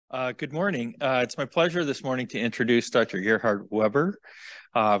Good morning. It's my pleasure this morning to introduce Dr. Gerhard Weber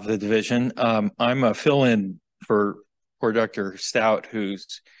of the division. I'm a fill-in for Dr. Stout,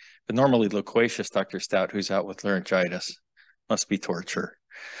 who's normally loquacious Dr. Stout, who's out with laryngitis. Must be torture.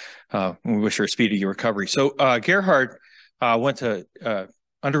 We wish her a speedy recovery. So Gerhard went to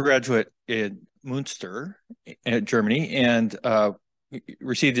undergraduate in Münster, Germany, and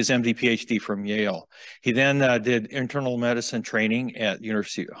received his MD PhD from Yale. He then did internal medicine training at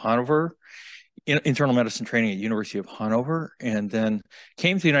University of Hanover, and then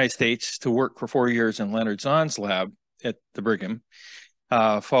came to the United States to work for 4 years in Leonard Zahn's lab at the Brigham,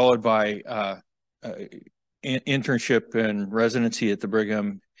 followed by internship and residency at the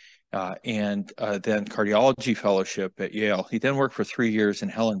Brigham, and then cardiology fellowship at Yale. He then worked for 3 years in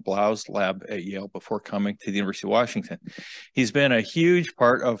Helen Blau's lab at Yale before coming to the University of Washington. He's been a huge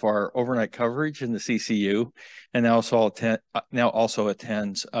part of our overnight coverage in the CCU, and now also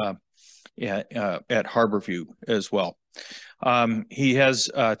attends at Harborview as well. He has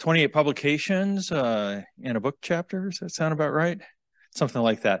 28 publications and a book chapter. Does that sound about right? Something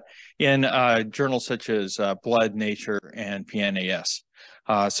like that, in journals such as Blood, Nature, and PNAS.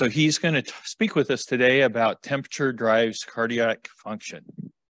 So he's going to speak with us today about temperature drives cardiac function.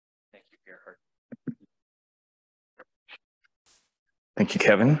 Thank you, Gerhard. Thank you,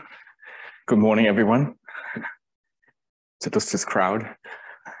 Kevin. Good morning, everyone. So this crowd.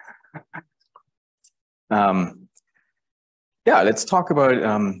 Yeah, let's talk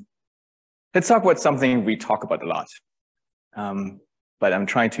about something we talk about a lot. But I'm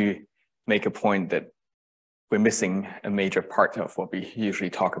trying to make a point that we're missing a major part of what we usually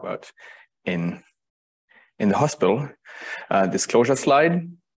talk about in the hospital. Disclosure slide.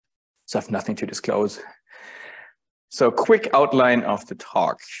 So I have nothing to disclose. So quick outline of the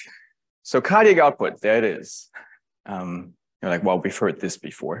talk. So cardiac output, there it is. You're like, well, we've heard this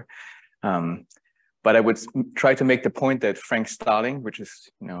before. But I would try to make the point that Frank Starling, which is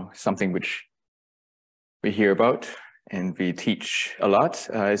something which we hear about and we teach a lot,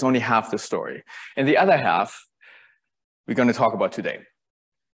 is only half the story. And the other half, we're going to talk about today.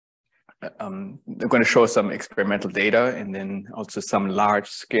 I'm going to show some experimental data and then also some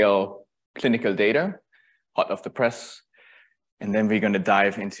large-scale clinical data, hot off the press. And then we're going to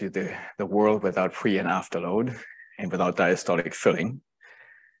dive into the world without pre and after load and without diastolic filling.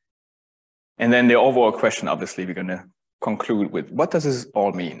 And then the overall question, obviously, we're going to conclude with what does this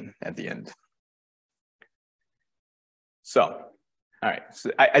all mean at the end? So, all right,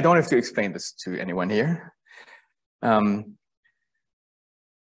 so I don't have to explain this to anyone here.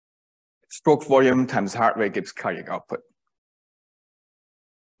 Stroke volume times heart rate gives cardiac output.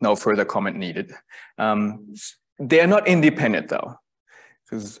 No further comment needed. They are not independent though,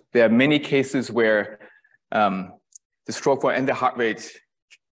 because there are many cases where the stroke volume and the heart rate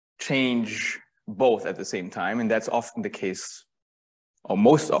change both at the same time, and that's often the case, or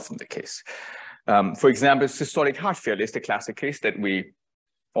most often the case. For example, systolic heart failure is the classic case that we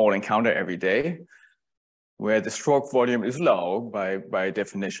all encounter every day, where the stroke volume is low by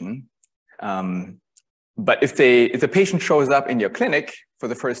definition. But if the patient shows up in your clinic for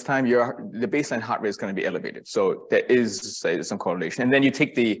the first time, the baseline heart rate is going to be elevated. So there is some correlation. And then you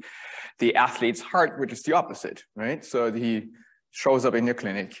take the athlete's heart, which is the opposite, right? So he shows up in your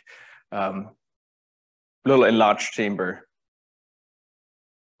clinic, little enlarged chamber,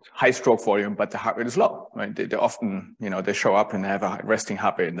 high stroke volume, but the heart rate is low, right? They often, they show up and have a resting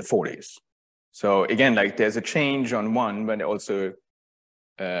heart rate in the 40s. So again, like there's a change on one, but also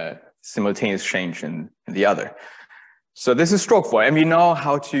simultaneous change in the other. So this is stroke volume, and we know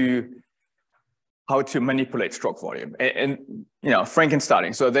how to manipulate stroke volume. And Frank and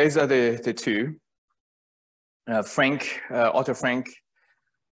Starling. So these are the two. Otto Frank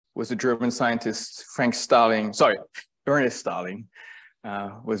was a German scientist. Ernest Starling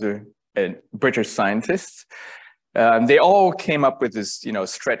was a British scientist. They all came up with this,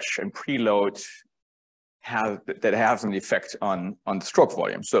 stretch and preload that has an effect on the stroke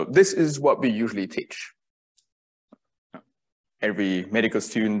volume. So this is what we usually teach. Every medical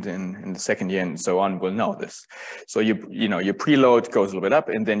student in the second year and so on will know this. So your preload goes a little bit up,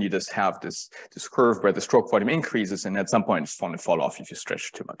 and then you just have this curve where the stroke volume increases, and at some point it's going to fall off if you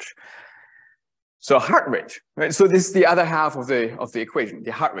stretch too much. So heart rate, right? So this is the other half of the equation,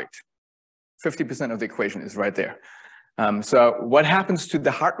 the heart rate. 50% of the equation is right there. So what happens to the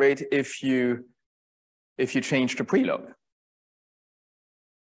heart rate if you change the preload?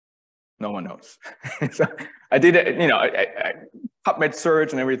 No one knows. So I did it, PubMed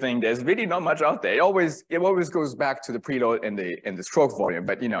search and everything. There's really not much out there. It always goes back to the preload and the stroke volume,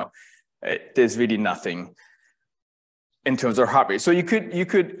 but there's really nothing in terms of heart rate. So you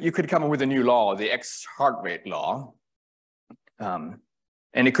could come up with a new law, the X heart rate law.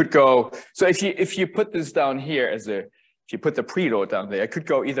 And it could go, so if you put this down here if you put the preload down there, it could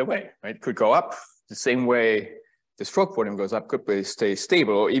go either way, right? It could go up the same way the stroke volume goes up, could stay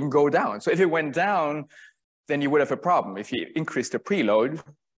stable or even go down. So if it went down, then you would have a problem. If you increase the preload,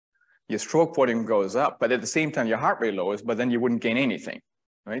 your stroke volume goes up, but at the same time, your heart rate lowers, but then you wouldn't gain anything,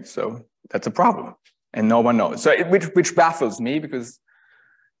 right? So that's a problem, and no one knows. So which baffles me, because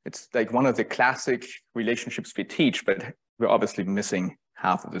it's like one of the classic relationships we teach, but we're obviously missing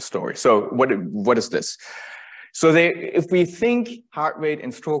half of the story. So what is this? So if we think heart rate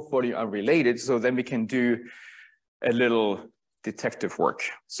and stroke volume are related, so then we can do a little detective work.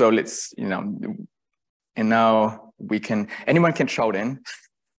 So let's, and now anyone can shout in,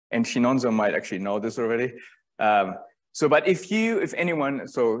 and Shinonzo might actually know this already. But if you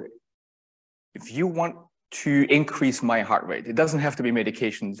want to increase my heart rate, it doesn't have to be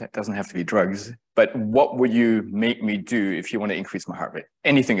medications, it doesn't have to be drugs, but what would you make me do if you want to increase my heart rate?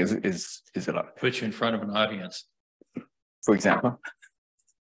 Anything is allowed. Put you in front of an audience. For example,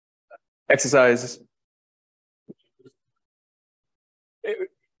 exercise.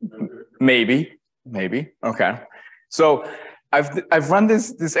 Maybe, okay. So I've run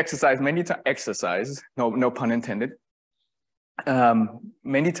this exercise many times, no pun intended.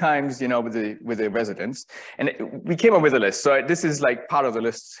 Many times, with the residents, and we came up with a list. So this is like part of the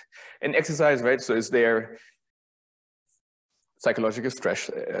list. An exercise, right? So is there psychological stress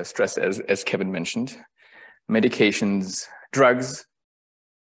as Kevin mentioned, medications, drugs,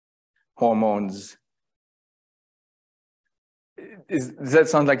 hormones. Does that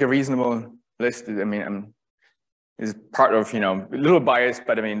sound like a reasonable list? I mean, is part of, a little biased,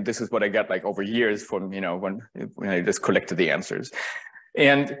 but I mean, this is what I got like over years from, when I just collected the answers.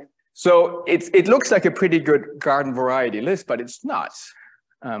 And so it looks like a pretty good garden variety list, but it's not.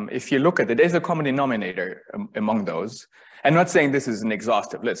 If you look at it, there's a common denominator among those. I'm not saying this is an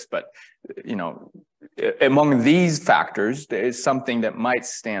exhaustive list, but, among these factors, there is something that might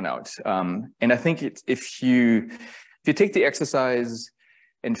stand out. And I think if you take the exercise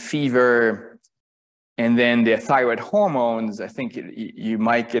and fever, and then the thyroid hormones, I think you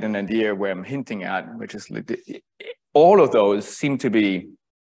might get an idea where I'm hinting at, which is all of those seem to be,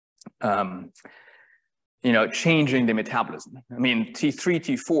 changing the metabolism. I mean, T3,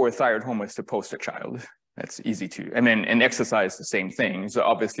 T4, thyroid hormone is the poster child. That's easy to, and exercise, the same thing. So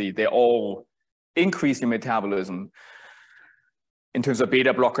obviously they all increase your metabolism. In terms of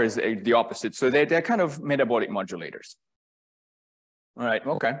beta blockers, the opposite. So they're kind of metabolic modulators. All right,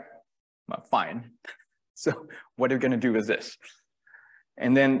 okay, well, fine. So what are we going to do with this?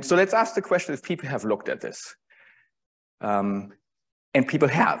 And then, so let's ask the question if people have looked at this. And people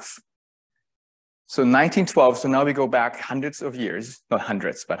have. So 1912, so now we go back hundreds of years, not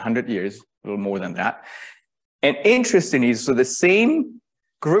hundreds, but 100 years, a little more than that. And interestingly, so the same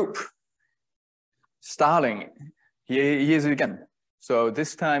group, Starling, here's it again. So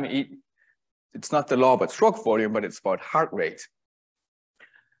this time, it's not the law about stroke volume, but it's about heart rate.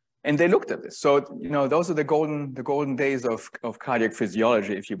 And they looked at this. So, those are the golden days of cardiac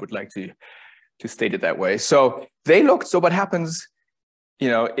physiology, if you would like to state it that way. So they looked, so what happens,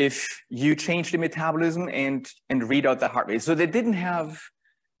 if you change the metabolism and read out the heart rate. So they didn't have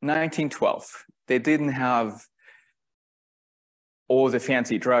 1912. They didn't have all the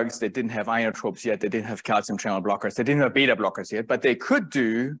fancy drugs. They didn't have inotropes yet. They didn't have calcium channel blockers. They didn't have beta blockers yet, but they could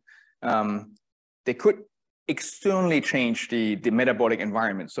externally change the metabolic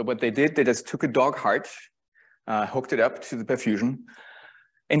environment. So what they did, they just took a dog heart, hooked it up to the perfusion,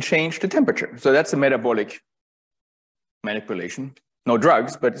 and changed the temperature. So that's a metabolic manipulation. No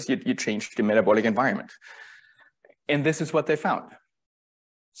drugs, but you change the metabolic environment. And this is what they found.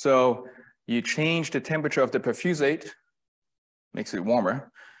 So you change the temperature of the perfusate, makes it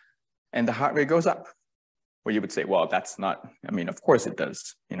warmer, and the heart rate goes up. Well, you would say, well, that's not, of course it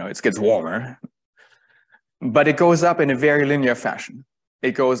does. It gets warmer. But it goes up in a very linear fashion.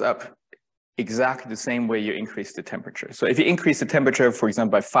 It goes up exactly the same way you increase the temperature. So if you increase the temperature, for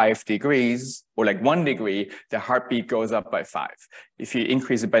example, by 5 degrees, or like 1 degree, the heartbeat goes up by 5. If you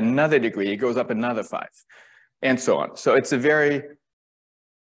increase it by another degree, it goes up another 5, and so on. So it's a very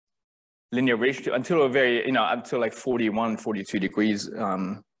linear ratio until until like 41, 42 degrees,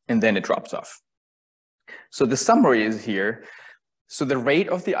 and then it drops off. So the summary is here. So the rate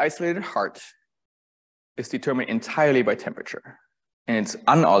of the isolated heart is determined entirely by temperature, and it's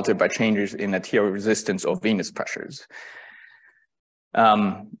unaltered by changes in arterial resistance or venous pressures.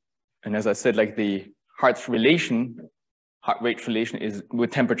 And as I said, like the heart rate relation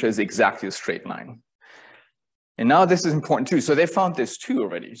with temperature is exactly a straight line. And now this is important too. So they found this too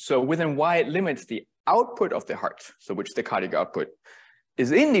already. So within Y, it limits the output of the heart, so which the cardiac output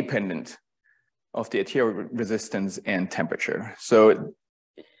is independent of the arterial resistance and temperature. So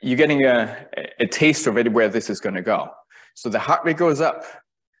you're getting a taste already where this is going to go. So the heart rate goes up,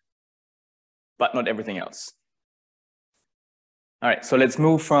 but not everything else. All right, so let's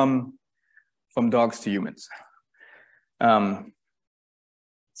move from dogs to humans.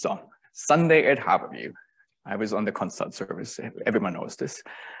 So Sunday at Harborview, I was on the consult service. Everyone knows this.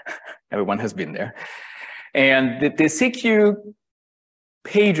 Everyone has been there. And the CQ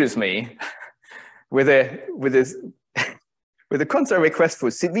pages me with a consult request for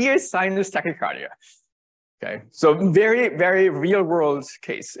severe sinus tachycardia. Okay, so very, very real world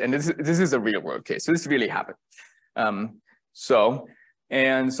case. And this is a real world case. So this really happened.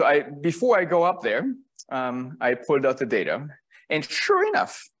 Before I go up there, I pulled out the data, and sure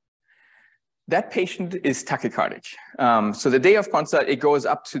enough, that patient is tachycardic. So the day of consult, it goes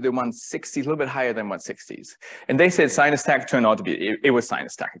up to the 160s, a little bit higher than 160s. And they said sinus tach turned out to be, it was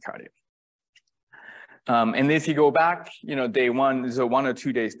sinus tachycardia. And if you go back, day one, so 1 or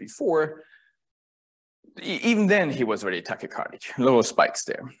 2 days before, even then he was already tachycardic, little spikes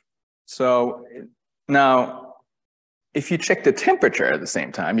there. So now, if you check the temperature at the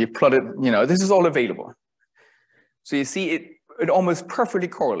same time, you plot it, this is all available. So you see it almost perfectly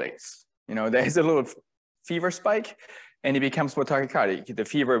correlates. There's a little fever spike and he becomes more tachycardic. The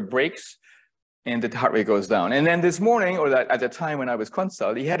fever breaks and the heart rate goes down. And then this morning, or at the time when I was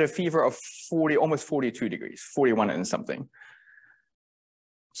consult, he had a fever of 40, almost 42 degrees, 41 and something.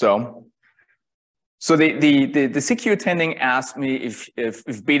 So the CQ attending asked me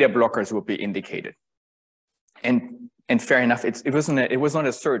if beta blockers would be indicated. And fair enough, it was not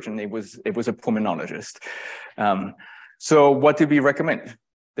a surgeon, it was a pulmonologist. So what did we recommend?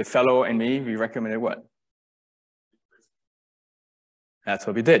 The fellow and me, we recommended what? That's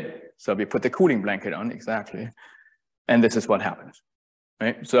what we did. So we put the cooling blanket on, exactly. And this is what happened,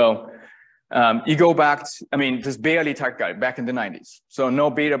 right? So you go back, just barely tachycardic, back in the 90s. So no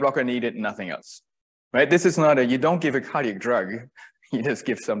beta blocker needed, nothing else, right? This is not you don't give a cardiac drug. You just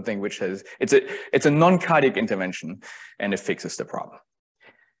give something which has, it's a non-cardiac intervention and it fixes the problem.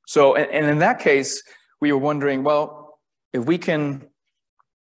 So, and in that case, we were wondering, well, if we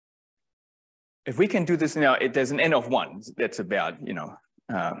can do this now, there's an N of 1. That's about,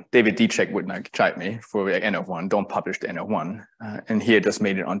 David Dechek would not chide me for the N of 1. Don't publish the N of 1. And here just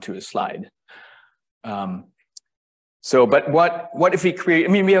made it onto a slide. But what if we create,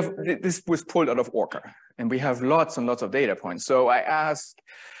 we have, this was pulled out of Orca, and we have lots and lots of data points. So I asked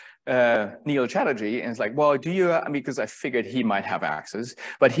Neil Chatterjee, and it's like, well, do you, because I figured he might have access,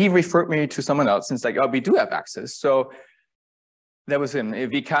 but he referred me to someone else, and it's like, oh, we do have access. So that was him.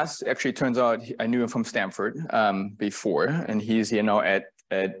 Vikas, actually turns out I knew him from Stanford before, and he's here now at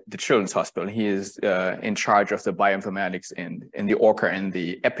the Children's Hospital. He is in charge of the bioinformatics in the Orca and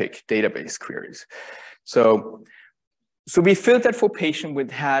the EPIC database queries. So we filtered for patients with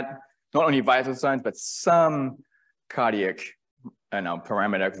had not only vital signs, but some cardiac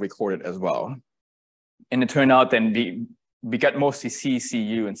parameter recorded as well. And it turned out then we got mostly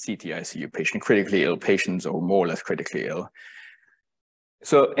CCU and CTICU patient, critically ill patients or more or less critically ill.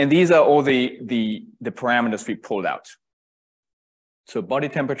 So, and these are all the parameters we pulled out. So body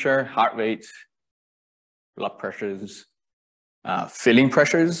temperature, heart rate, blood pressures, filling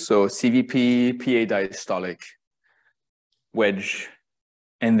pressures, so CVP, PA diastolic, wedge,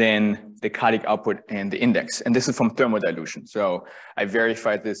 and then the cardiac output and the index. And this is from thermodilution. So I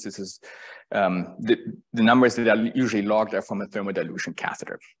verified this. This is the numbers that are usually logged are from a thermodilution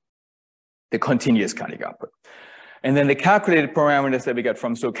catheter, the continuous cardiac output. And then the calculated parameters that we got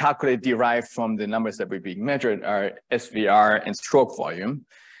from, so calculated derived from the numbers that were being measured are SVR and stroke volume.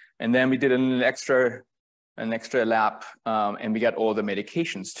 And then we did an extra lap, and we got all the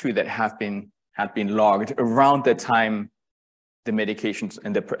medications too that had been logged around the time the medications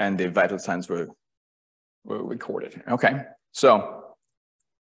and the vital signs were recorded. Okay, so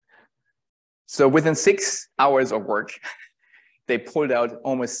within 6 hours of work, they pulled out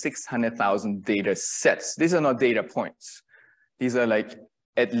almost 600,000 data sets. These are not data points. These are like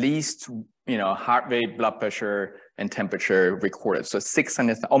at least, heart rate, blood pressure, and temperature recorded. So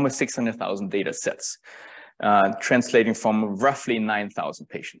almost 600,000 data sets, translating from roughly 9,000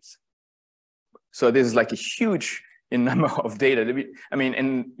 patients. So this is like a huge number of data.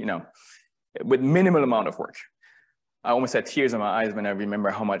 With minimal amount of work. I almost had tears in my eyes when I remember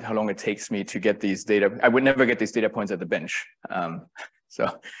how long it takes me to get these data. I would never get these data points at the bench. And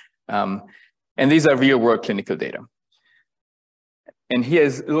these are real world clinical data. And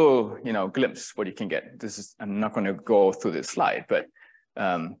here's a little, glimpse what you can get. This is, I'm not going to go through this slide, but,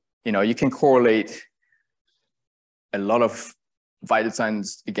 you can correlate a lot of vital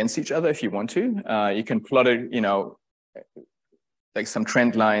signs against each other if you want to. You can plot it, like some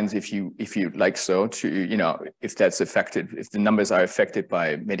trend lines if you like so to, if that's affected, if the numbers are affected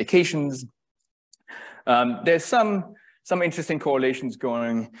by medications. There's some interesting correlations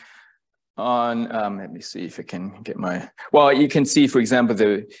going on. Let me see if I can get well, you can see, for example,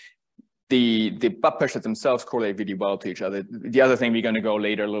 the blood pressures themselves correlate really well to each other. The other thing we're going to go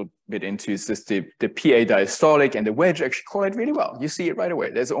later a little bit into is just the PA diastolic and the wedge actually correlate really well. You see it right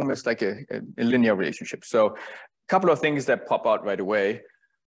away. There's almost like a linear relationship. So a couple of things that pop out right away,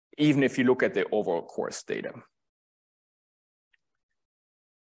 even if you look at the overall course data.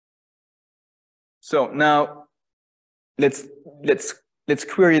 So now let's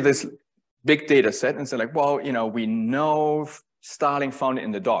query this big data set and say like, well, we know Starling found it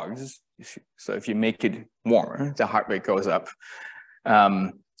in the dogs. So if you make it warmer, the heart rate goes up.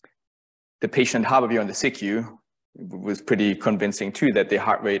 The patient hypothermia on the SICU was pretty convincing too, that the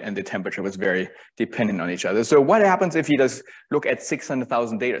heart rate and the temperature was very dependent on each other. So what happens if you just look at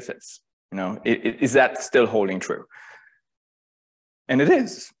 600,000 data sets? Is that still holding true? And it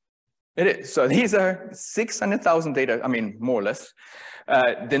is. It is. So these are 600,000 data, more or less.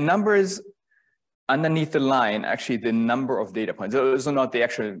 The numbers underneath the line, actually the number of data points. Those are not the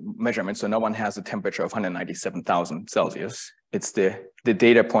actual measurements. So no one has a temperature of 197,000 Celsius. It's the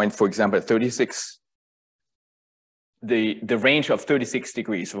data point, for example, 36, the range of 36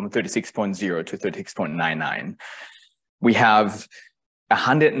 degrees from 36.0 to 36.99. We have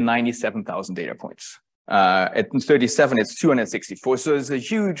 197,000 data points. At 37, it's 264. So it's a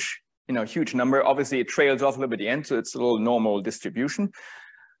huge number. Obviously, it trails off a little bit at the end, so it's a little normal distribution.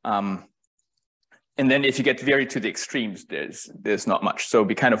 And then if you get very to the extremes, there's not much. So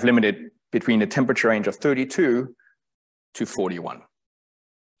we kind of limited between the temperature range of 32 to 41.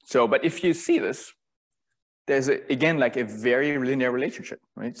 So, but if you see this, there's again like a very linear relationship,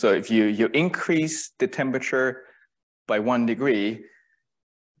 right? So if you increase the temperature by 1 degree,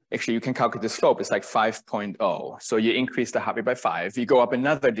 actually you can calculate the slope. It's like 5.0. So you increase the heart rate by 5. You go up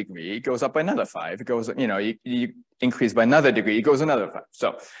another degree, it goes up by another 5. It goes, you increase by another degree, it goes another 5.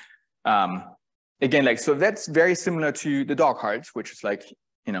 So again, so that's very similar to the dog heart, which is like,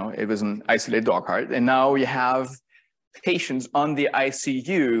 it was an isolated dog heart. And now you have patients on the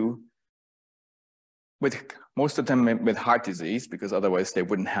ICU with most of them with heart disease, because otherwise they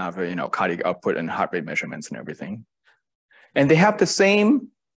wouldn't have, cardiac output and heart rate measurements and everything. And they have the same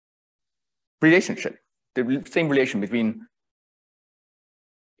relationship, the same relation between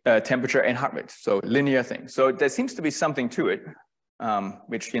temperature and heart rate. So linear thing. So there seems to be something to it,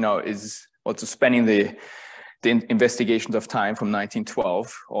 which, is also spanning the investigations of time from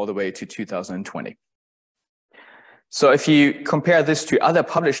 1912 all the way to 2020. So if you compare this to other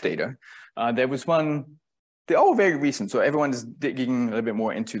published data, there was one, they're all very recent. So everyone is digging a little bit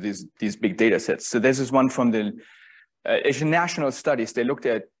more into these big data sets. So this is one from the national studies. They looked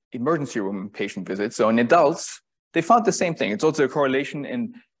at emergency room patient visits. So in adults, they found the same thing. It's also a correlation,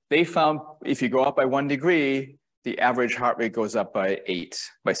 and they found if you go up by 1 degree, the average heart rate goes up by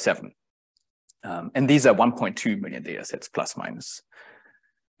 7. And these are 1.2 million data sets, plus minus.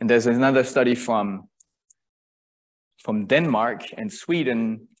 And there's another study from Denmark and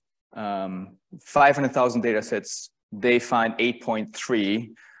Sweden, 500,000 data sets. They find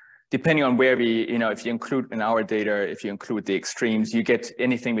 8.3. Depending on where if you include in our data, if you include the extremes, you get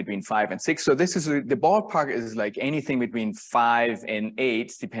anything between 5 and 6. So this is the ballpark is like anything between 5 and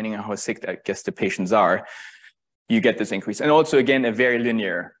 8, depending on how sick I guess the patients are. You get this increase, and also again a very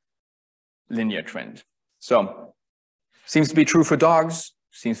linear trend. So seems to be true for dogs,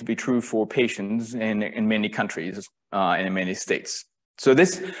 seems to be true for patients in many countries and in many states. So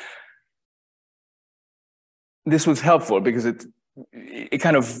this was helpful because it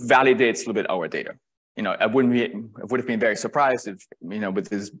kind of validates a little bit our data. I would have been very surprised if, with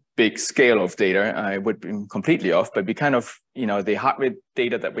this big scale of data, I would be completely off, but we kind of, the heart rate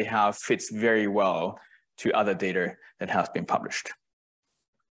data that we have fits very well to other data that has been published.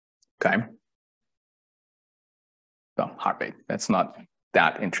 Okay. So heart rate, that's not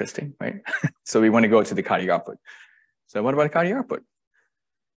that interesting, right? So we want to go to the cardiac output. So what about cardiac output?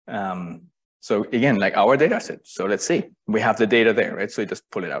 So again, like our data set. So let's see, we have the data there, right? So you just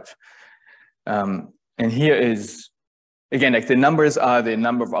pull it out. And here is, again, like the numbers are the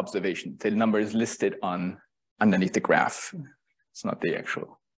number of observations. The number is listed underneath the graph. It's not the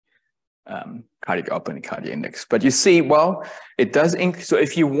actual cardiac output and cardiac index. But you see, well, it does increase. So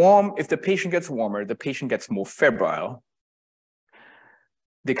if the patient gets warmer, the patient gets more febrile.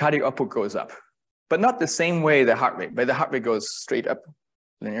 the cardiac output goes up, but not the same way the heart rate, but the heart rate goes straight up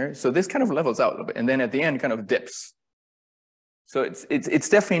linear. So this kind of levels out a little bit, and then at the end kind of dips. So it's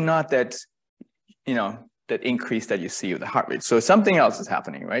definitely not that, that increase that you see with the heart rate. So something else is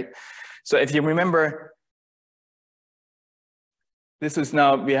happening, right? So if you remember, this is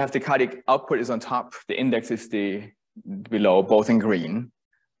now, we have the cardiac output is on top, the index is below, both in green.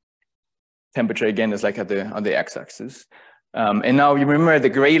 Temperature again is like on the x-axis. And now you remember the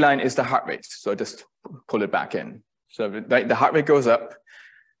gray line is the heart rate. So just pull it back in. So the heart rate goes up,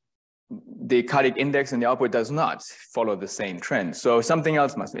 the cardiac index and the output does not follow the same trend. So something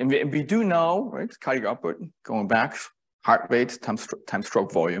else must be. And we do know, right, cardiac output going back, heart rate times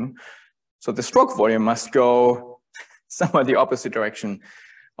stroke volume. So the stroke volume must go somewhat the opposite direction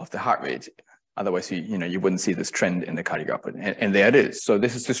of the heart rate. Otherwise, you wouldn't see this trend in the cardiac output. And there it is. So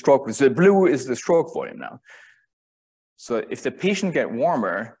this is the stroke. So the blue is the stroke volume now. So if the patient gets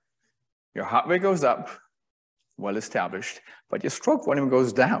warmer, your heart rate goes up, well established, but your stroke volume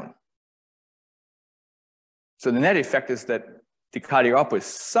goes down. So the net effect is that the cardiac output is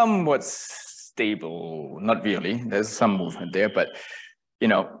somewhat stable, not really, there's some movement there, but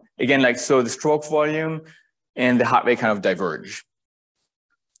again, like, so the stroke volume and the heart rate kind of diverge.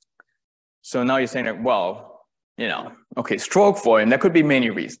 So now you're saying like, well, okay, stroke volume, there could be many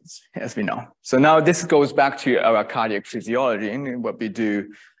reasons, as we know. So now this goes back to our cardiac physiology and what we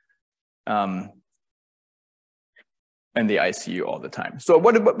do in the ICU all the time. So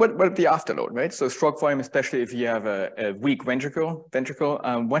what the afterload, right? So stroke volume, especially if you have a weak ventricle,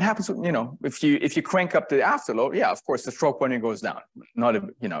 what happens, if you crank up the afterload, yeah, of course, the stroke volume goes down.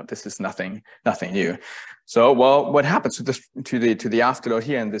 This is nothing new. So, well, what happens to the afterload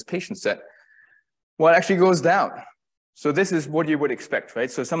here in this patient set? Well, it actually goes down. So this is what you would expect,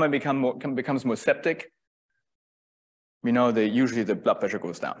 right? So someone becomes more septic. We know that usually the blood pressure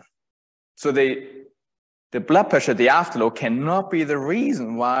goes down. So the blood pressure, the afterload, cannot be the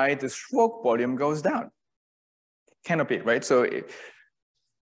reason why the stroke volume goes down. Cannot be, right? So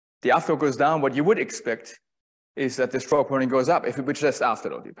the afterload goes down. What you would expect is that the stroke volume goes up, if it was just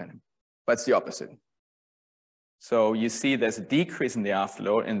afterload dependent. But it's the opposite. So you see there's a decrease in the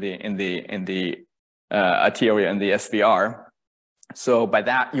afterload in the arteria and the SVR. So by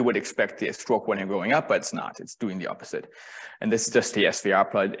that, you would expect the stroke volume going up, but it's not. It's doing the opposite. And this is just the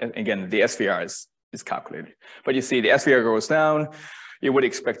SVR plot. Again, the SVR is calculated. But you see the SVR goes down, you would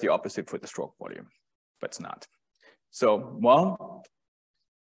expect the opposite for the stroke volume, but it's not. So, well,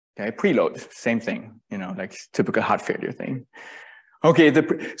 okay, preload, same thing, like typical heart failure thing. Okay,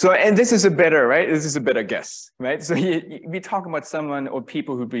 and this is a better, right? This is a better guess, right? So we talk about someone or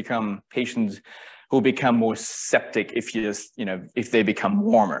people who become patients who become more septic if they become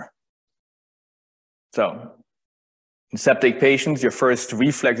warmer. So in septic patients, your first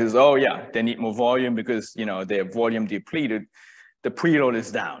reflex is, oh yeah, they need more volume because their volume depleted, the preload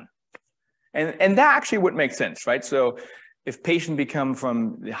is down. And that actually would make sense, right? So if patients become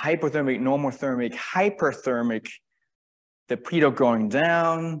from the hypothermic, normothermic, hyperthermic, the preload going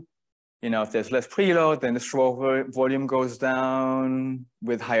down, if there's less preload, then the stroke volume goes down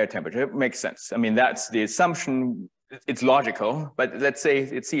with higher temperature. It makes sense. I mean, that's the assumption, it's logical, but let's see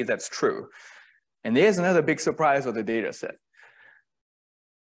if that's true. And there's another big surprise of the data set.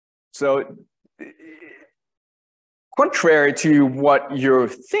 So contrary to what you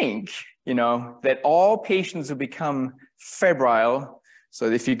think, that all patients who become febrile, so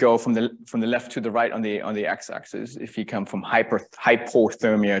if you go from the left to the right on the x-axis, if you come from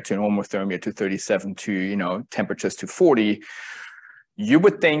hypothermia to normothermia to 37 to temperatures to 40, you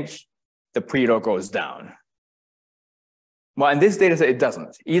would think the preload goes down. Well, in this data set, it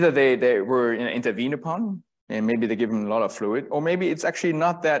doesn't. Either they were intervened upon, and maybe they give them a lot of fluid, or maybe it's actually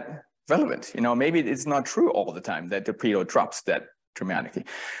not that relevant. Maybe it's not true all the time that the preload drops that dramatically.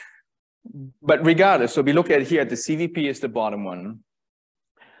 But regardless, so we look at here, the CVP is the bottom one,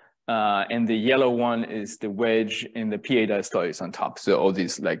 and the yellow one is the wedge, and the PA diastole is on top. So all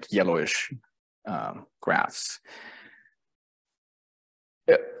these like yellowish graphs.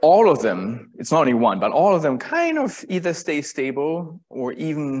 All of them, it's not only one, but all of them kind of either stay stable or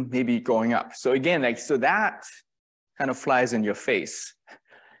even maybe going up. So again, so that kind of flies in your face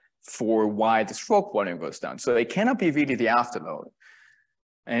for why the stroke volume goes down. So it cannot be really the afterload.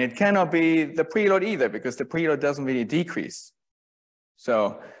 And it cannot be the preload either, because the preload doesn't really decrease.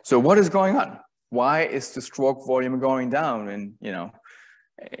 So what is going on? Why is the stroke volume going down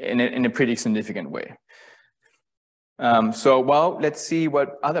in a pretty significant way? Well, let's see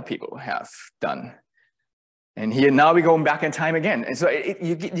what other people have done. And here, now we're going back in time again. And so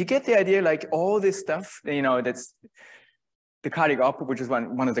you get the idea, like all this stuff, that's the cardiac output, which is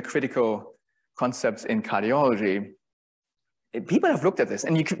one of the critical concepts in cardiology, people have looked at this,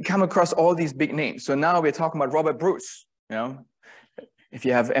 and you can come across all these big names. So now we're talking about Robert Bruce. You know, if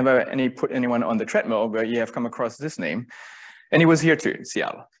you have ever put anyone on the treadmill, where you have come across this name, and he was here too in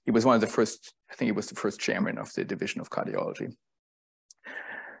Seattle. He was one of the first. I think he was the first chairman of the division of cardiology.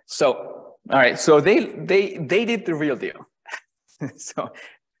 So, all right. So they did the real deal. So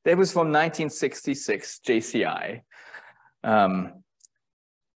that was from 1966, JCI. And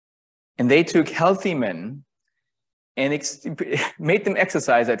they took healthy men and made them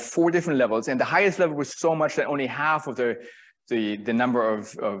exercise at 4 different levels. And the highest level was so much that only half of the number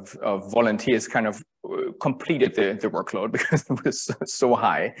of volunteers kind of completed the workload because it was so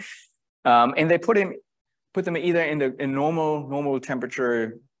high. And they put them either in normal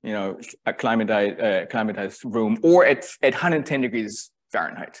temperature, you know, climatized room, or at 110 degrees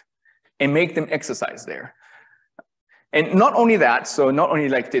Fahrenheit, and make them exercise there. And not only that, so not only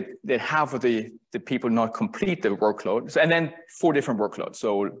like did half of the people not complete the workload, and then 4 different workloads,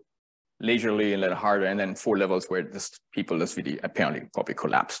 so leisurely, a little harder, and then 4 levels where people just really apparently probably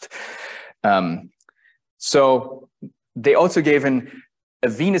collapsed. So they also gave a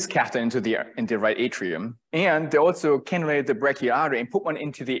venous catheter into the right atrium, and they also cannulated the brachial artery and put one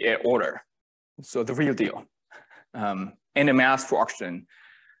into the aorta. So the real deal, and a mask for oxygen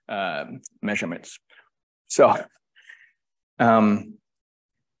measurements. So, and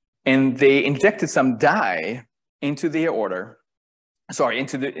they injected some dye into the aorta,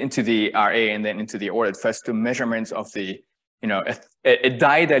 into the RA and then into the aorta first to measurements of the, you know, a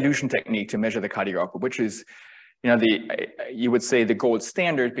dye dilution technique to measure the cardiac output, which is, you know, you would say the gold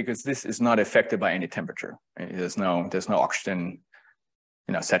standard, because this is not affected by any temperature. There's no oxygen,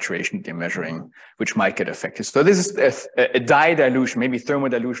 you know, saturation they're measuring, which might get affected. So this is a dye dilution, maybe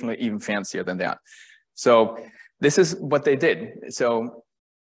thermodilution, or even fancier than that. So this is what they did. So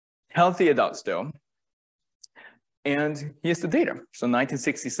healthy adults though. And here's the data. So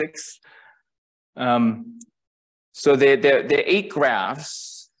 1966. So there are 8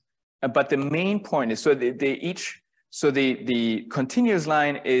 graphs, but the main point is, so the continuous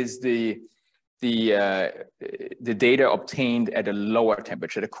line is the data obtained at a lower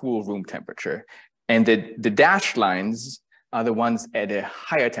temperature, the cool room temperature. And the dashed lines are the ones at a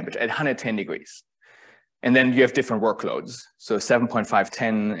higher temperature, at 110 degrees. And then you have different workloads. So 7.5,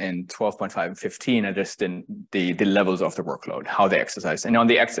 10, and 12.5 and 15 are just the levels of the workload, how they exercise. And on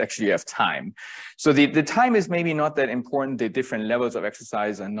the x-axis, you have time. So the time is maybe not that important. The different levels of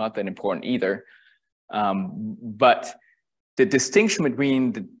exercise are not that important either. But the distinction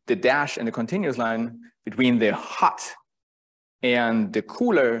between the dash and the continuous line, between the hot and the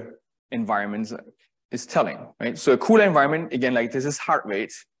cooler environments, is telling, right? So a cooler environment, again, like this is heart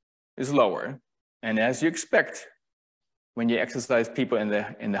rate, is lower. And as you expect, when you exercise people in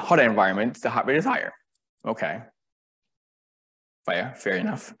the hotter environment, the heart rate is higher. Okay, fair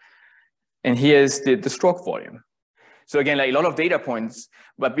enough. And here's the stroke volume. So again, like a lot of data points,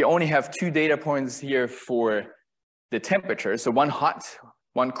 but we only have 2 data points here for the temperature. So one hot,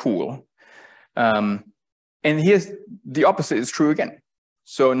 one cool. And here's the opposite is true again.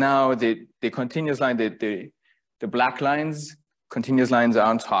 So now the continuous line, the black lines, continuous lines are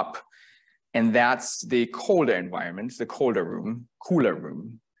on top. And that's the colder environment, the cooler room.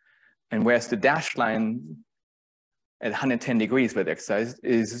 And whereas the dashed line at 110 degrees with exercise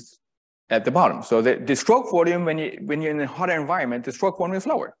is at the bottom. So the stroke volume, when you're in a hotter environment, the stroke volume is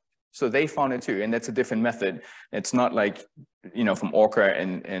lower. So they found it too, and that's a different method. It's not like, you know, from ORCA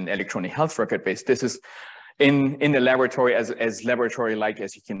and electronic health record based. This is in the laboratory as laboratory-like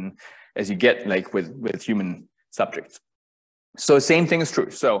as you get, like with human subjects. So same thing is true.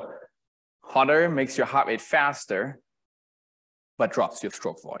 So hotter makes your heart rate faster, but drops your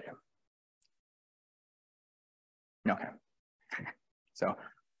stroke volume. Okay. So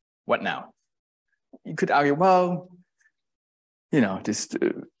what now? You could argue, well, you know, just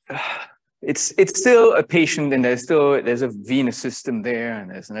it's still a patient, and there's a venous system there,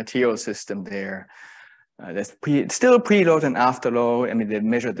 and there's an arterial system there. There's still preload and afterload. I mean, they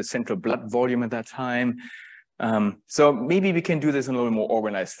measured the central blood volume at that time. So maybe we can do this in a little more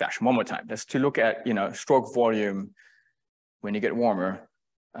organized fashion. One more time, just to look at, you know, stroke volume when you get warmer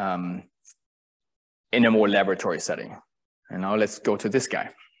in a more laboratory setting. And now let's go to this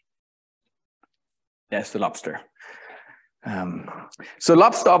guy. That's the lobster. So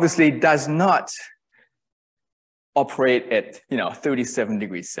lobster obviously does not operate at, you know, 37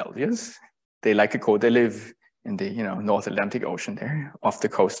 degrees Celsius. They like a cold. They live in the, you know, North Atlantic Ocean there, off the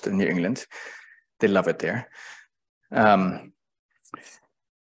coast of New England. They love it there.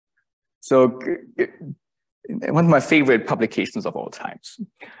 So one of my favorite publications of all times.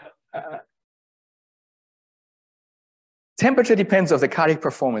 Temperature depends on the cardiac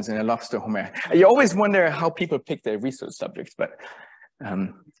performance in a lobster homer. You always wonder how people pick their research subjects, but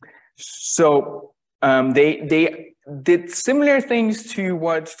they did similar things to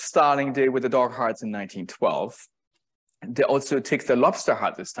what Starling did with the dog hearts in 1912. They also took the lobster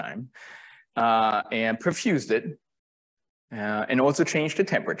heart this time and perfused it, and also changed the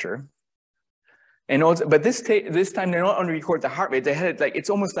temperature. And also, but this time they not only record the heart rate, they had it like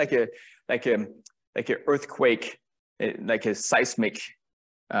it's almost like an earthquake, like a seismic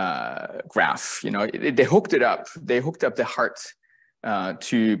graph. You know, they hooked it up. They hooked up the heart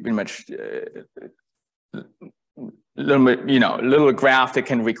to pretty much little graph that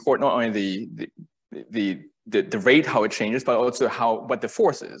can record not only the rate how it changes, but also what the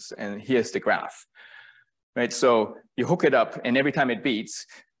force is. And here's the graph, right? So you hook it up, and every time it beats,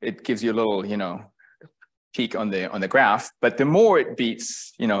 it gives you a little, peak on the graph. But the more it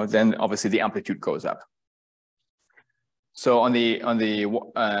beats, then obviously the amplitude goes up. So on the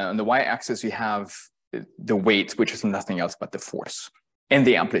y-axis you have the weight, which is nothing else but the force, and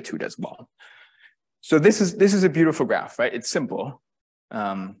the amplitude as well. So this is a beautiful graph, right? It's simple,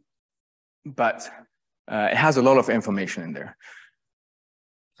 but it has a lot of information in there.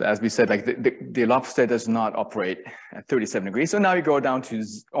 So as we said, like the lobster does not operate at 37 degrees. So now you go down to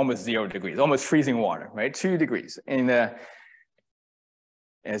almost 0 degrees, almost freezing water, right? 2 degrees. And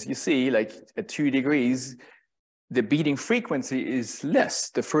as you see, like at 2 degrees, the beating frequency is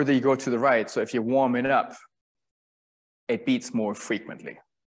less the further you go to the right. So if you warm it up, it beats more frequently.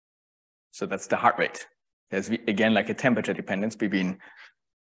 So that's the heart rate. There's, again, like a temperature dependence between,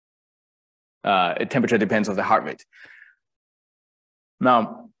 temperature depends on the heart rate.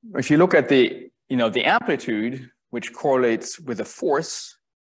 Now, if you look at the amplitude, which correlates with the force,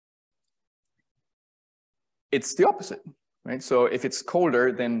 it's the opposite, right? So if it's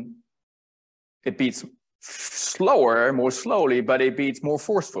colder, then it beats slower, more slowly, but it beats more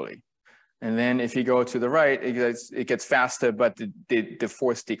forcefully. And then if you go to the right, it gets faster, but the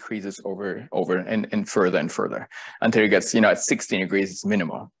force decreases over and further until it gets, at 16 degrees, it's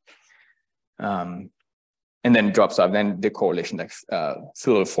minimal. And then it drops off. Then the correlation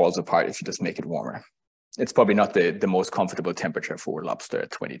still falls apart if you just make it warmer. It's probably not the most comfortable temperature for lobster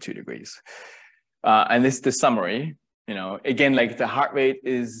at 22 degrees. And this is the summary. Again, like the heart rate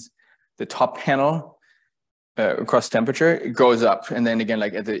is the top panel across temperature. It goes up, and then again,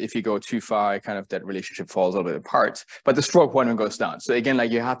 like if you go too far, kind of that relationship falls a little bit apart. But the stroke volume goes down. So again, like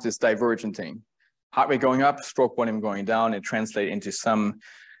you have this divergent thing: heart rate going up, stroke volume going down. It translates into some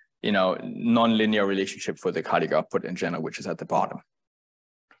non-linear relationship for the cardiac output in general, which is at the bottom.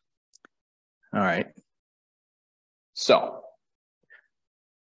 All right. So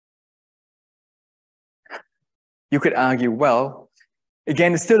you could argue, well,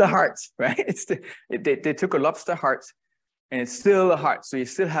 again, it's still a heart, right? They took a lobster heart, and it's still a heart. So you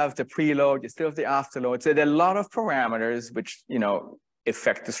still have the preload, you still have the afterload. So there are a lot of parameters which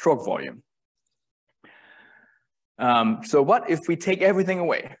affect the stroke volume. So what if we take everything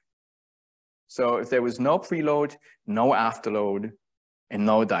away? So if there was no preload, no afterload, and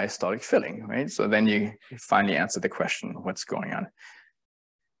no diastolic filling, right? So then you finally answer the question, what's going on?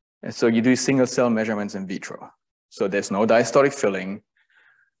 And so you do single cell measurements in vitro. So there's no diastolic filling,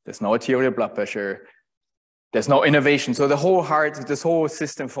 there's no arterial blood pressure, there's no innervation. So the whole heart, this whole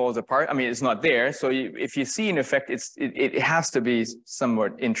system falls apart. I mean, it's not there. So if you see an effect, it has to be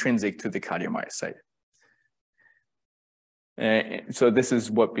somewhat intrinsic to the cardiomyocyte. So this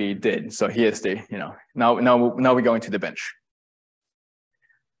is what we did. So here's the, now we're going to the bench.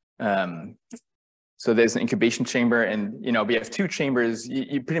 So there's an incubation chamber, and we have 2 chambers.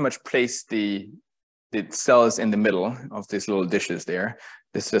 You pretty much place the cells in the middle of these little dishes there.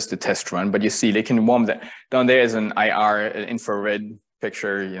 This is just a test run, but you see they can warm that. Down there is an IR, an infrared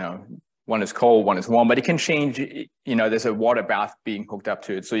picture. One is cold, one is warm, but it can change. There's a water bath being hooked up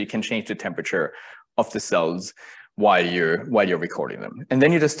to it, so you can change the temperature of the cells while you're recording them. And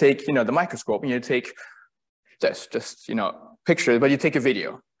then you just take, the microscope, and you take just pictures, but you take a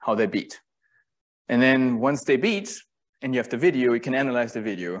video, how they beat. And then once they beat, and you have the video, you can analyze the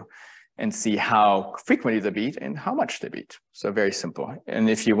video and see how frequently they beat and how much they beat. So very simple. And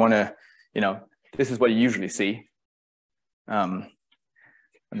if you want to, this is what you usually see on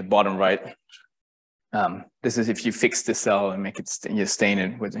the bottom right. This is if you fix the cell and make it, you stain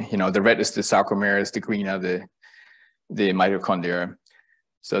it with, the red is the sarcomeres, the green are the mitochondria.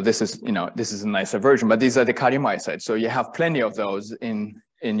 So this is, this is a nicer version, but these are the cardiomyocytes. So you have plenty of those in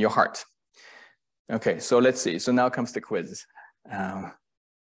your heart. Okay, so let's see. So now comes the quiz.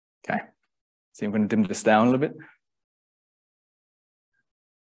 Okay. See, I'm going to dim this down a little bit.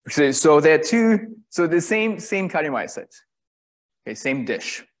 So there are two, so the same cardiomyocytes, okay, same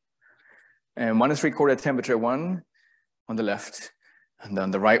dish. And one is recorded at temperature 1 on the left, and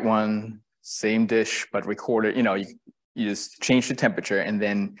then the right one, same dish, but recorded, you just change the temperature and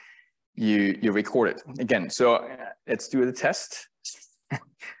then you record it again. So let's do the test.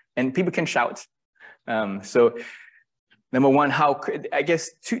 And people can shout. So number one, I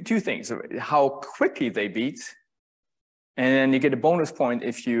guess two things, how quickly they beat. And then you get a bonus point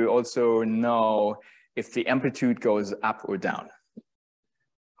if you also know if the amplitude goes up or down,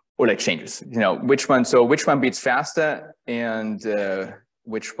 or like changes, which one beats faster and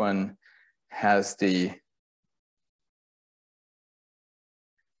which one has the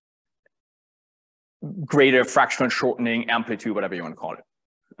greater fractional shortening amplitude, whatever you want to call it.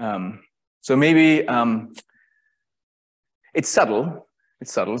 So maybe it's subtle,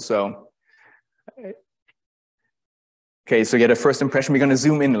 so okay, so get a first impression. We're going to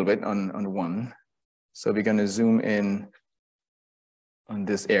zoom in a little bit on one. So we're going to zoom in on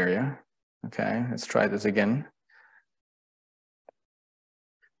this area. Okay, let's try this again.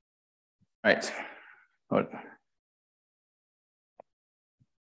 All right. Hold.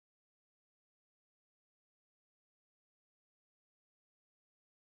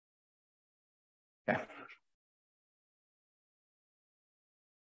 Okay.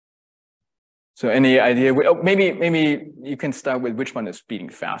 So any idea? Maybe you can start with which one is beating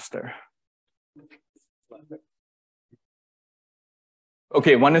faster.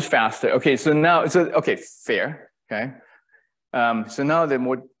 Okay, one is faster. Okay, so now, okay, fair. Okay, so now the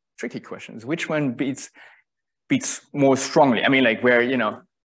more tricky questions: which one beats more strongly? I mean, like where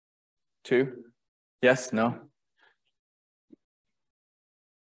two? Yes, no.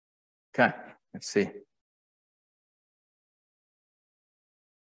 Okay, let's see.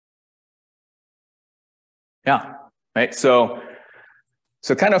 Yeah, right. So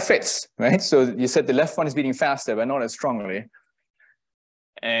kind of fits, right? So you said the left one is beating faster, but not as strongly.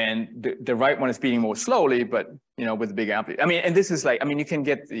 And the right one is beating more slowly, but with a big amplitude. I mean, and this is like, you can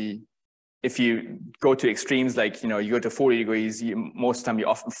get if you go to extremes, like you go to 40 degrees, most of the time you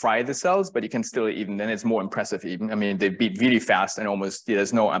often fry the cells, but you can still then it's more impressive even. I mean, they beat really fast and almost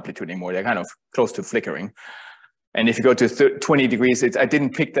there's no amplitude anymore. They're kind of close to flickering. And if you go to 20 degrees, I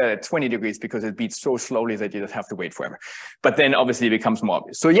didn't pick that at 20 degrees because it beats so slowly that you just have to wait forever. But then obviously it becomes more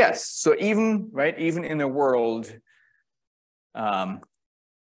obvious. So yes, so even in a world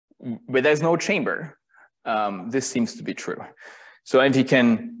where there's no chamber, this seems to be true. So if you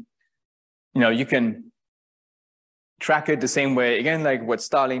can, you can track it the same way, again, like what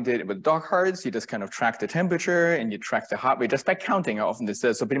Starling did with dog hearts. You just kind of track the temperature and you track the heart rate just by counting how often this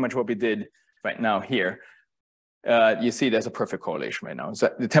is. So pretty much what we did right now here. You see there's a perfect correlation right now.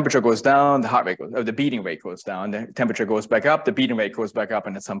 So the temperature goes down, the heart rate goes, or the beating rate goes down, the temperature goes back up, the beating rate goes back up,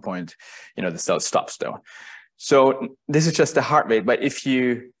 and at some point, the cell stops though. So this is just the heart rate, but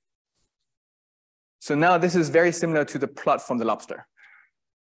so now this is very similar to the plot from the lobster,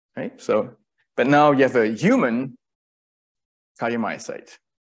 right? So, but now you have a human cardiomyocyte.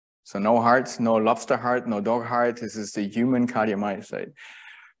 So no heart, no lobster heart, no dog heart, this is the human cardiomyocyte.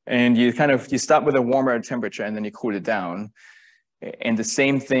 And you start with a warmer temperature and then you cool it down. And the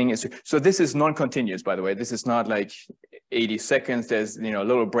same thing is, so this is non-continuous, by the way. This is not like 80 seconds. There's,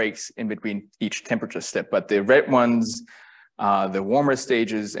 little breaks in between each temperature step, but the red ones are the warmer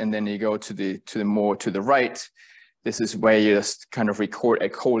stages. And then you go to the more to the right. This is where you just kind of record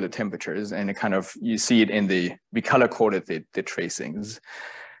at colder temperatures and you see it we color coded the tracings.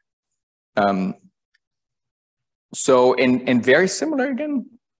 So in very similar again,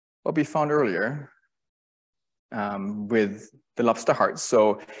 what we found earlier with the lobster hearts.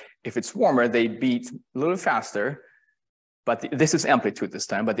 So if it's warmer, they beat a little faster, but this is amplitude this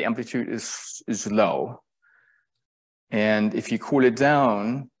time, but the amplitude is low. And if you cool it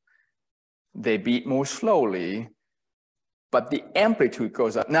down, they beat more slowly, but the amplitude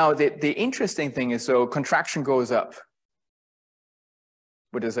goes up. Now, the interesting thing is, so contraction goes up.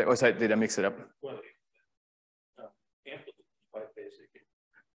 What is that? Oh, sorry, did I mix it up? Well, amplitude is quite basic.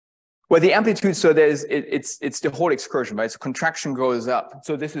 Well, the amplitude, so it's the whole excursion, right? So contraction goes up.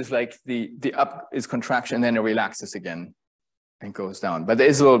 So this is like the up is contraction, and then it relaxes again and goes down. But there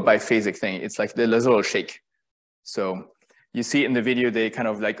is a little biphasic thing. It's like there's a little shake. So you see in the video, they kind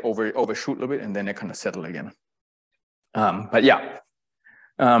of like overshoot a little bit, and then they kind of settle again. But yeah.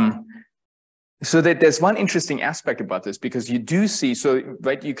 So there's one interesting aspect about this, because you do see, so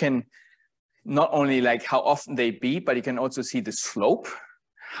right, you can not only like how often they beat, but you can also see the slope,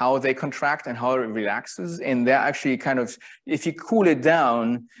 how they contract and how it relaxes. And they're actually kind of, if you cool it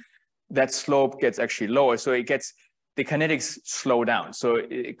down, that slope gets actually lower. So the kinetics slow down. So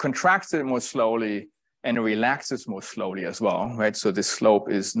it contracts it more slowly and it relaxes more slowly as well, right? So the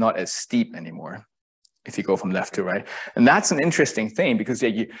slope is not as steep anymore if you go from left to right. And that's an interesting thing because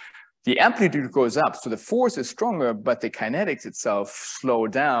the amplitude goes up. So the force is stronger, but the kinetics itself slow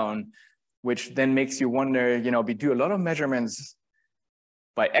down, which then makes you wonder, we do a lot of measurements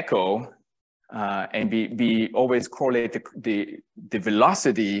by echo and we always correlate the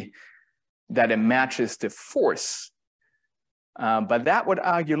velocity that it matches the force. But that would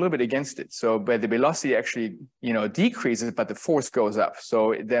argue a little bit against it. So, but the velocity actually, decreases, but the force goes up.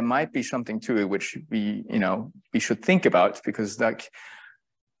 So there might be something to it, which we should think about because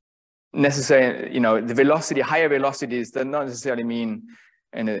necessarily, the velocity, higher velocities does not necessarily mean,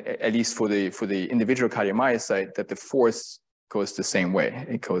 and at least for the individual cardiomyocyte, that the force goes the same way.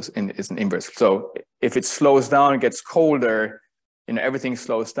 It goes is an inverse. So if it slows down, it gets colder, everything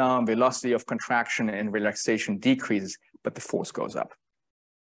slows down, velocity of contraction and relaxation decreases, but the force goes up.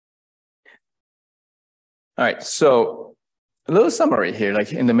 All right, so a little summary here,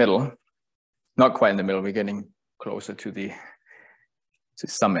 like in the middle, not quite in the middle, we're getting closer to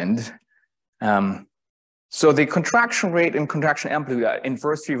some end. So the contraction rate and contraction amplitude are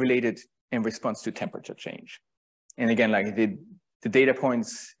inversely related in response to temperature change. And again, like the data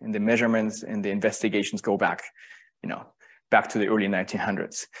points and the measurements and the investigations go back, back to the early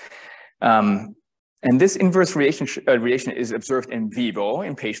 1900s. And this inverse relation is observed in vivo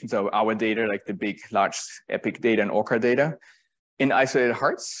in patients of our data, like the big, large EPIC data and ORCA data, in isolated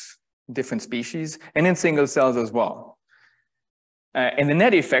hearts, different species, and in single cells as well. And the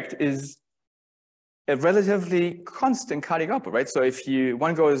net effect is a relatively constant cardiac output, right? So if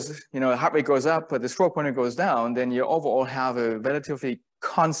one goes, heart rate goes up, but the stroke point goes down, then you overall have a relatively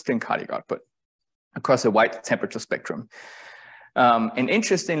constant cardiac output across a wide temperature spectrum. And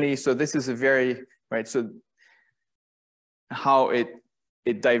interestingly, so this is a very, right, so how it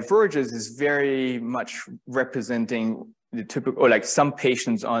diverges is very much representing the typical, or like some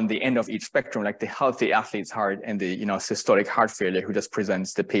patients on the end of each spectrum, like the healthy athlete's heart and the systolic heart failure, who just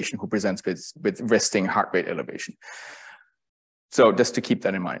presents the patient who presents with resting heart rate elevation. So just to keep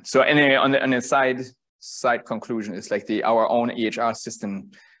that in mind. So anyway, on the side conclusion is like our own EHR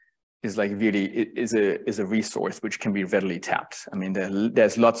system is like really is a resource which can be readily tapped. I mean,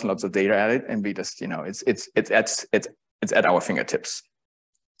 there's lots and lots of data at it, and we just it's at our fingertips.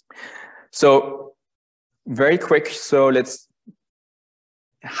 So very quick. So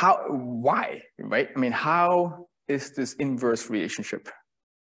why, right? I mean, how is this inverse relationship?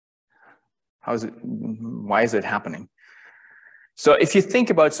 Why is it happening? So if you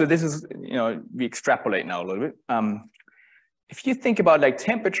think about, so this is, we extrapolate now a little bit. If you think about like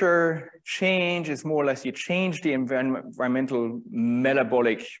temperature change is more or less you change the environmental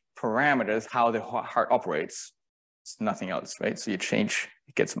metabolic parameters, how the heart operates. It's nothing else, right? So you change,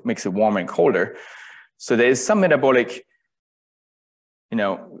 makes it warmer and colder. So there is some metabolic,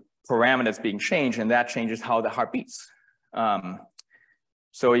 parameters being changed, and that changes how the heart beats.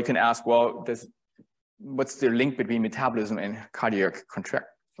 So you can ask, well, what's the link between metabolism and cardiac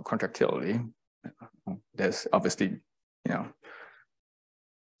contractility? There's obviously,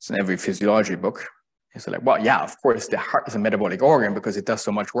 it's in every physiology book. It's like, well, yeah, of course, the heart is a metabolic organ because it does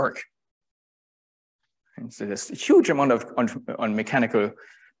so much work. And so there's a huge amount of on mechanical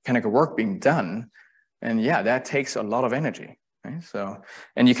work being done. And yeah, that takes a lot of energy. Right? So,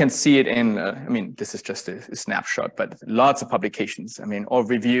 and you can see it in, I mean, this is just a snapshot, but lots of publications. I mean, all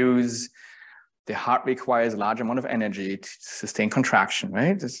reviews, the heart requires a large amount of energy to sustain contraction,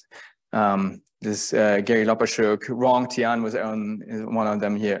 right? Gary Lopashuk, Rong Tian was on one of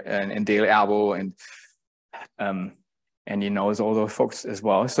them here, and Dale Abel, and he knows all those folks as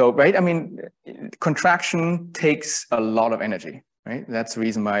well. So, right, I mean, contraction takes a lot of energy, right? That's the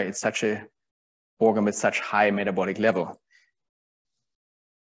reason why it's such a organ with such high metabolic level.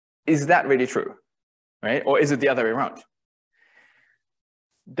 Is that really true, right? Or is it the other way around?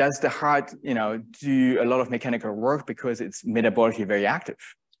 Does the heart, do a lot of mechanical work because it's metabolically very active?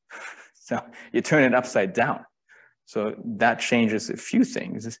 So you turn it upside down. So that changes a few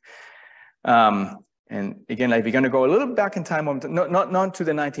things. And again, like we're going to go a little back in time, not to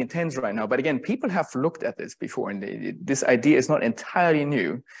the 1910s right now, but again, people have looked at this before, and this idea is not entirely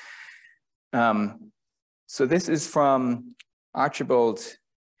new. So this is from Archibald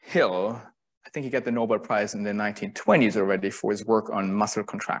Hill. I think he got the Nobel Prize in the 1920s already for his work on muscle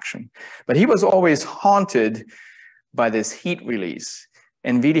contraction. But he was always haunted by this heat release,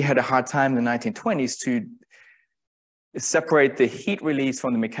 and really had a hard time in the 1920s to separate the heat release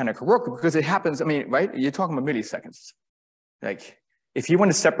from the mechanical work, because it happens, I mean, right? You're talking about milliseconds. Like if you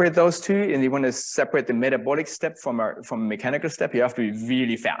want to separate those two and you want to separate the metabolic step from a mechanical step, you have to be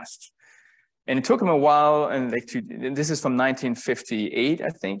really fast. And it took him a while, and this is from 1958, I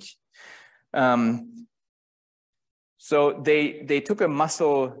think. So they took a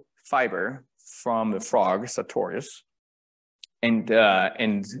muscle fiber from the frog, Sartorius, and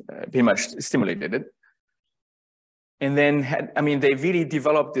pretty much stimulated it. And then they really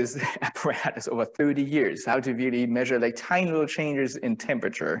developed this apparatus over 30 years, how to really measure like tiny little changes in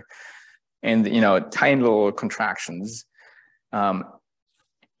temperature and, tiny little contractions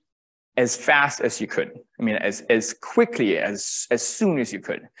as fast as you could. As quickly, as soon as you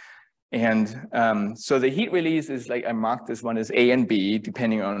could. And so the heat release is like, I marked this one as A and B,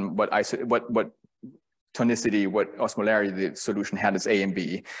 depending on what tonicity, what osmolarity the solution had as A and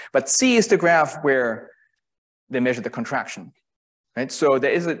B. But C is the graph where they measure the contraction, right? So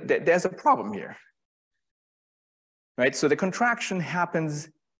there's a problem here, right? So the contraction happens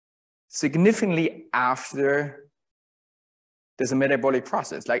significantly after there's a metabolic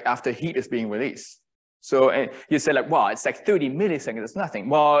process, like after heat is being released. So you say like, wow, it's like 30 milliseconds, it's nothing.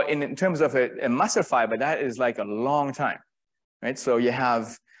 Well, in terms of a muscle fiber, that is like a long time, right? So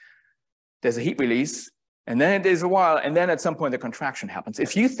there's a heat release, and then there's a while, and then at some point the contraction happens.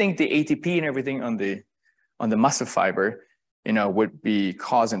 If you think the ATP and everything on the muscle fiber, would be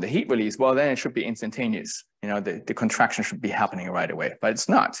causing the heat release, well, then it should be instantaneous. The contraction should be happening right away, but it's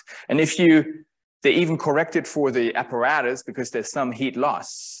not. And they even corrected for the apparatus because there's some heat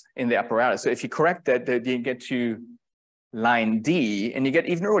loss in the apparatus. So if you correct that, you get to line D, and you get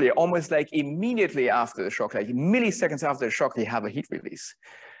even earlier, almost like immediately after the shock, like milliseconds after the shock, you have a heat release.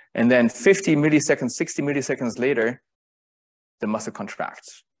 And then 50 milliseconds, 60 milliseconds later, the muscle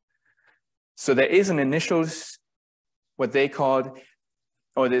contracts. So there is an initial, what they called,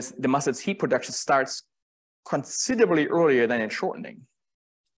 the muscle's heat production starts considerably earlier than it's shortening.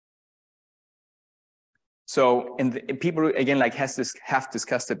 So, people again have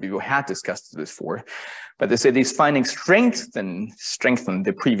discussed it before, had discussed it before, but they say these findings strengthen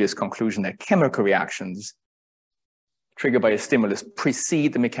the previous conclusion that chemical reactions triggered by a stimulus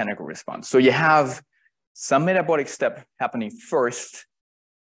precede the mechanical response. So you have some metabolic step happening first,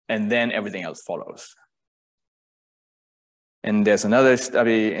 and then everything else follows. And there's another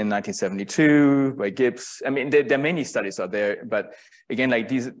study in 1972 by Gibbs. There are many studies out there, but again, like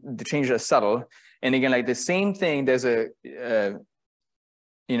the changes are subtle. And again, like the same thing, there's the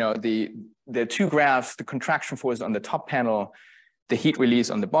two graphs, the contraction force on the top panel, the heat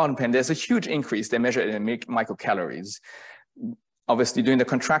release on the bottom panel, there's a huge increase. They measure it in microcalories. Obviously, during the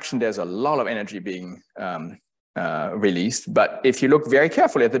contraction, there's a lot of energy being released. But if you look very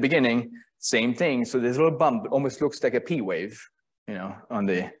carefully at the beginning, same thing. So there's a little bump, it almost looks like a P wave, on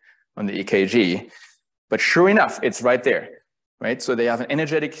the EKG. But sure enough, it's right there, right? So they have an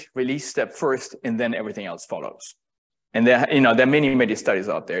energetic release step first, and then everything else follows. And there are many studies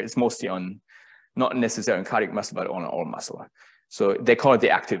out there. It's mostly on, not necessarily on cardiac muscle, but on all muscle. So they call it the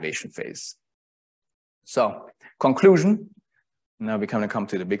activation phase. So conclusion. Now we're going to come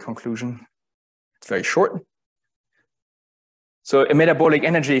to the big conclusion. It's very short. So a metabolic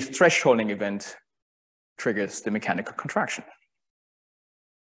energy thresholding event triggers the mechanical contraction.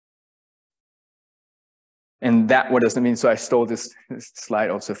 And what does it mean? So I stole this slide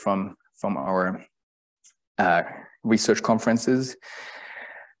also from our research conferences.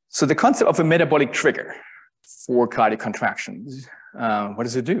 So the concept of a metabolic trigger for cardiac contractions, what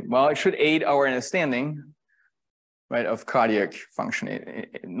does it do? Well, it should aid our understanding, right, of cardiac function,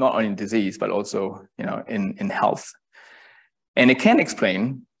 not only in disease, but also, in health. And it can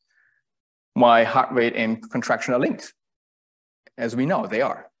explain why heart rate and contraction are linked. As we know, they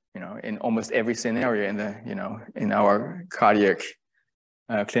are, in almost every scenario in our cardiac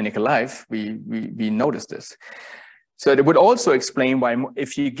clinical life, we notice this. So it would also explain why,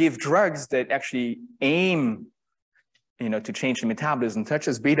 if you give drugs that actually aim, to change the metabolism, such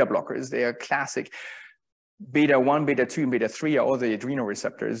as beta blockers, they are classic. Beta 1, beta 2, and beta 3 are all the adrenal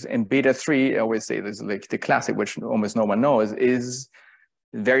receptors. And beta 3, I always say this is like the classic, which almost no one knows, is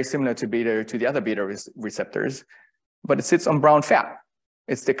very similar to the other beta receptors, but it sits on brown fat.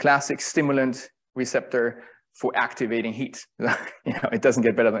 It's the classic stimulant receptor for activating heat. It doesn't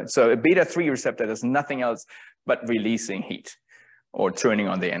get better than it. So a beta 3 receptor does nothing else but releasing heat or turning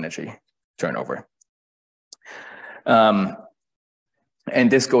on the energy turnover.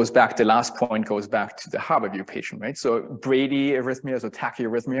 And this goes back, the last point goes back to the Harborview patient, right? So Brady arrhythmias or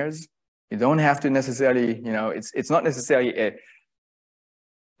tachyarrhythmias, you don't have to necessarily, it's not necessarily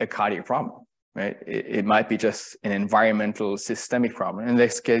a cardiac problem, right? It might be just an environmental systemic problem. In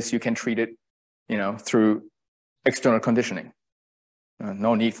this case, you can treat it, through external conditioning.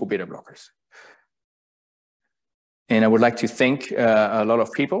 no need for beta blockers. And I would like to thank a lot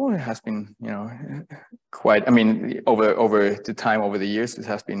of people. It has been, quite, I mean, over the time, over the years, it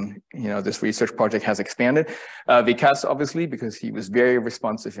has been, this research project has expanded. Vikas, obviously, because he was very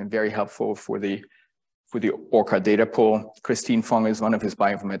responsive and very helpful for the ORCA data pool. Christine Fong is one of his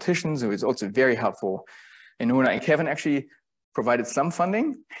bioinformaticians who is also very helpful. And Una and Kevin actually provided some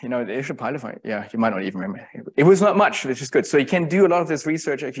funding, the initial pilot funding. Yeah, you might not even remember. It was not much, which is good. So you can do a lot of this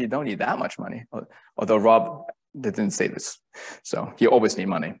research. Actually, you don't need that much money. Although Rob didn't say this. So you always need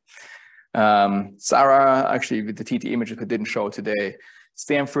money. Sarah, actually, with the TT images that didn't show today.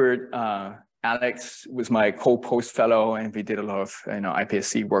 Stanford, Alex was my co-post fellow, and we did a lot of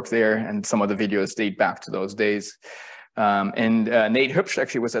IPSC work there, and some of the videos date back to those days. And Nate Hübsch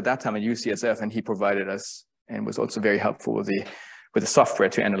actually was at that time at UCSF, and he provided us and was also very helpful with the software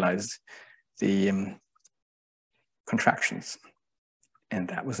to analyze the contractions. And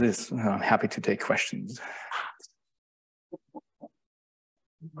that was this. I'm happy to take questions.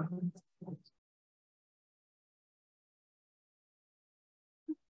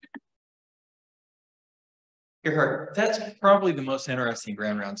 Gerhard, that's probably the most interesting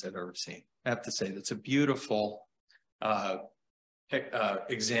grand rounds I've ever seen. I have to say, that's a beautiful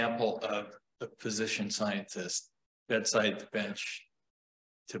example of the physician scientist, bedside to bench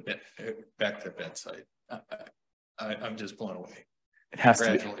to back to bedside. I'm just blown away. It has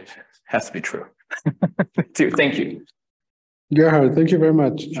to be true. Thank you. Gerhard, thank you very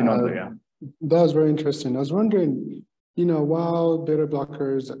much. That was very interesting. I was wondering, while beta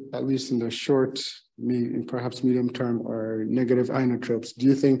blockers, at least in the short, perhaps medium term, are negative inotropes, do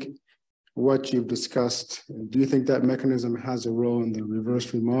you think what you've discussed, do you think that mechanism has a role in the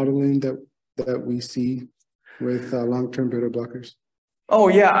reverse remodeling that we see with long-term beta blockers? Oh,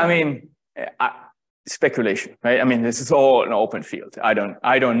 yeah. I mean, speculation, right? I mean, this is all an open field. I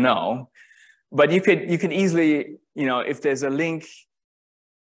don't know, but you could easily, if there's a link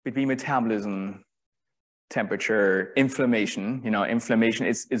between metabolism, temperature, inflammation, inflammation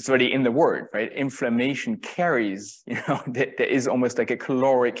it's already in the word, right? Inflammation carries, there is almost like a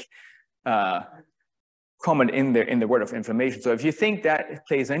caloric comment in the word of inflammation. So if you think that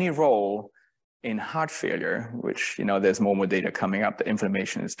plays any role in heart failure, which, there's more data coming up, that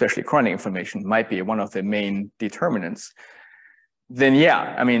inflammation, especially chronic inflammation, might be one of the main determinants, then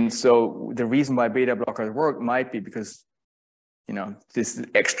yeah, I mean, so the reason why beta blockers work might be because, this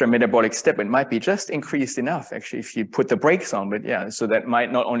extra metabolic step, it might be just increased enough, actually, if you put the brakes on, but yeah, so that might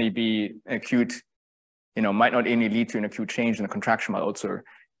not only be acute, might not only lead to an acute change in the contraction, but also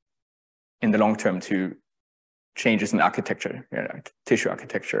in the long term to changes in architecture, tissue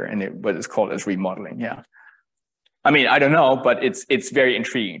architecture, and what is called as remodeling. Yeah, I mean, I don't know, but it's very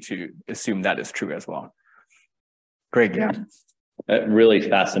intriguing to assume that is true as well. Greg, yeah, really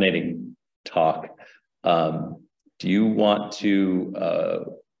fascinating talk. Do you want to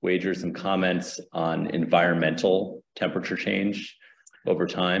wager some comments on environmental temperature change over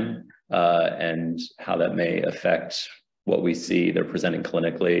time and how that may affect what we see they're presenting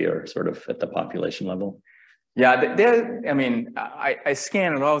clinically or sort of at the population level? Yeah, I mean, I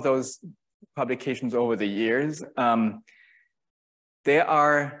scanned a lot of those publications over the years. There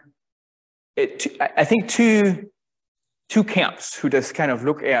are, I think, two camps who just kind of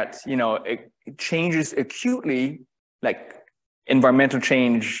look at, changes acutely, like environmental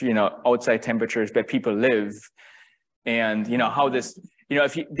change, outside temperatures where people live, and how this,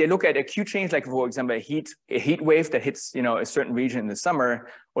 if they look at acute change, like for example, a heat wave that hits, a certain region in the summer,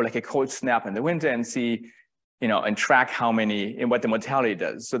 or like a cold snap in the winter, and see, and track how many and what the mortality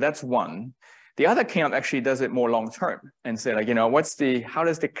does. So that's one. The other camp actually does it more long term and say, like, how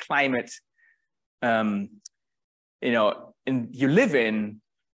does the climate, and you live in,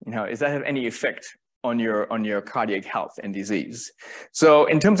 does that have any effect on your cardiac health and disease? So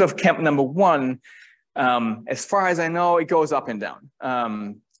in terms of camp number one, as far as I know, it goes up and down.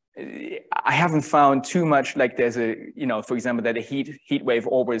 I haven't found too much, like there's a, for example, that a heat wave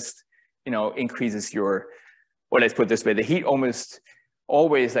always, increases your, or let's put it this way, the heat almost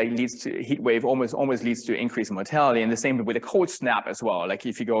always leads to, heat wave almost leads to increased mortality, and the same with a cold snap as well. Like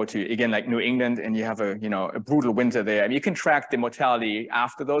if you go to, again, like New England, and you have a brutal winter there, I mean, you can track the mortality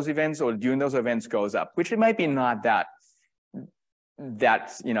after those events or during those events goes up, which it might be not that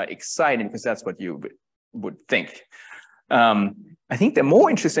exciting, because that's what you would think. I think the more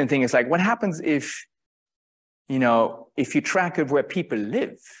interesting thing is, like, what happens if you track of where people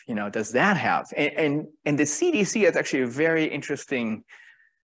live, does that have, and the CDC has actually a very interesting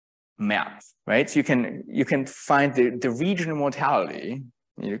map, right? So you can find the regional mortality,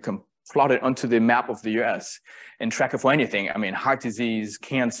 you can plot it onto the map of the US and track it for anything. I mean, heart disease,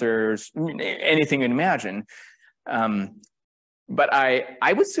 cancers, anything you can imagine. But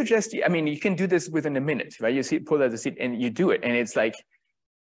I would suggest, I mean, you can do this within a minute, right? You see, pull out the seat and you do it. And it's like,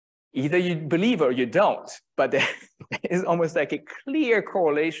 either you believe or you don't, but there is almost like a clear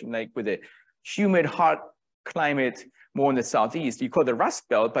correlation, like with a humid, hot climate, more in the southeast. You call it the Rust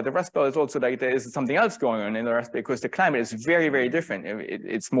Belt, but the Rust Belt is also like there is something else going on in the Rust Belt because the climate is very, very different.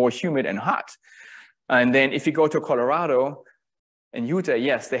 It's more humid and hot. And then if you go to Colorado and Utah,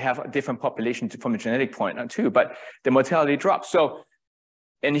 yes, they have a different population from a genetic point on too, but the mortality drops. So,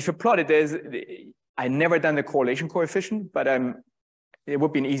 and if you plot it, I never done the correlation coefficient, but it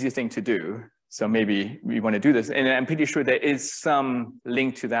would be an easy thing to do. So maybe we want to do this. And I'm pretty sure there is some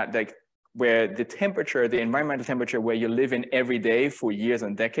link to that, like where the temperature, the environmental temperature where you live in every day for years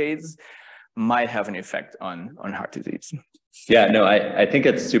and decades might have an effect on heart disease. Yeah, no, I think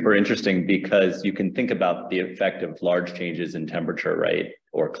it's super interesting because you can think about the effect of large changes in temperature, right,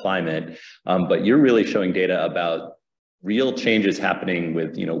 or climate, but you're really showing data about real changes happening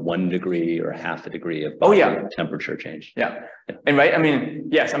with 1 degree or half a degree of temperature change. Yeah, and right, I mean,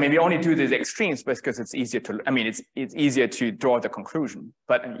 yes, I mean we only do these extremes because it's easier to. I mean, it's easier to draw the conclusion.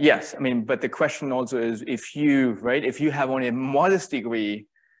 But yes, I mean, but the question also is if you have only a modest degree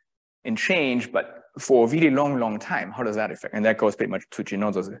in change, but for a really long time, how does that affect? And that goes pretty much to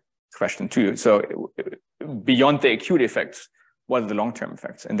Ginozo's question too. So beyond the acute effects, what are the long-term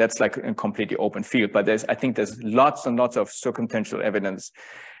effects? And that's like a completely open field. But I think there's lots and lots of circumstantial evidence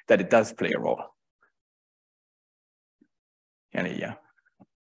that it does play a role. Yeah.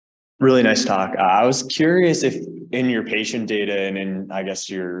 Really nice talk. I was curious if in your patient data and in, I guess,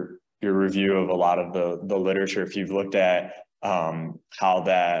 your review of a lot of the literature, if you've looked at how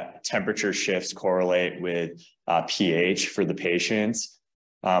that temperature shifts correlate with pH for the patients.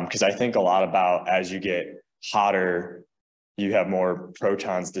 Because I think a lot about as you get hotter, you have more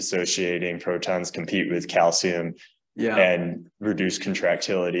protons dissociating, protons compete with calcium and reduce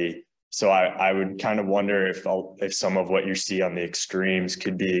contractility. So I would kind of wonder if some of what you see on the extremes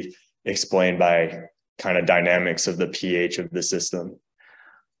could be explained by kind of dynamics of the pH of the system.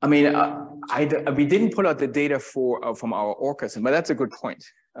 I mean, we didn't pull out the data from our orchestra, but that's a good point.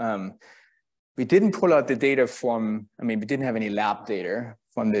 We didn't pull out the data we didn't have any lab data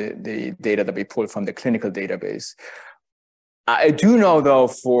from the data that we pulled from the clinical database. I do know though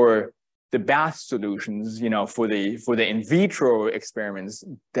for the bath solutions, for the in vitro experiments,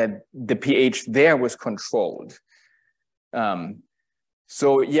 that the pH there was controlled.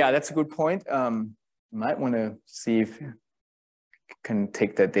 So yeah, that's a good point. Might want to see if can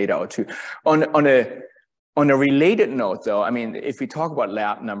take that data out too. On a related note though, I mean, if we talk about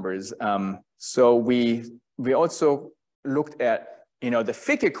lab numbers, so we also looked at the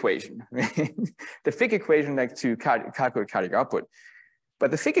Fick equation, right? The Fick equation like to calculate cardiac output,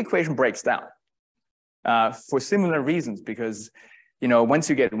 but the Fick equation breaks down for similar reasons because once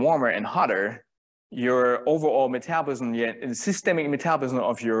you get warmer and hotter, your overall metabolism, the systemic metabolism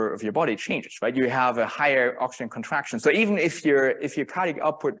of your body changes, right? You have a higher oxygen contraction. So even if your cardiac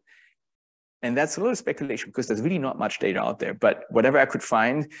output, and that's a little speculation because there's really not much data out there, but whatever I could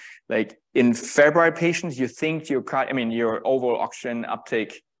find, like in febrile patients, you think your overall oxygen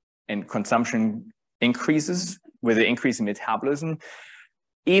uptake and consumption increases with the increase in metabolism.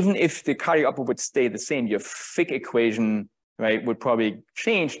 Even if the cardiac output would stay the same, your Fick equation, right, would probably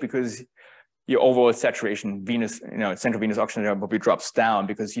change because your overall saturation, central venous oxygen probably drops down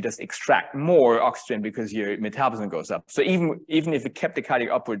because you just extract more oxygen because your metabolism goes up. So even if it kept the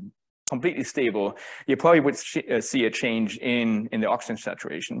cardiac output completely stable, you probably would see a change in the oxygen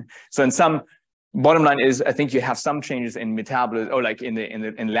saturation. So bottom line is, I think you have some changes in metabolism or like in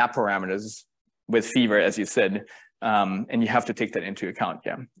lab parameters with fever, as you said, and you have to take that into account.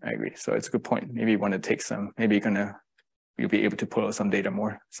 Yeah, I agree. So it's a good point. Maybe you want to take you'll be able to pull out some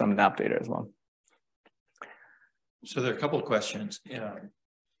lab data as well. So there are a couple of questions.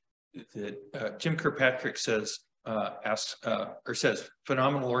 Jim Kirkpatrick says,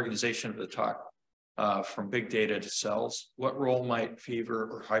 phenomenal organization of the talk from big data to cells. What role might fever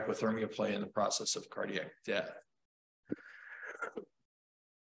or hypothermia play in the process of cardiac death?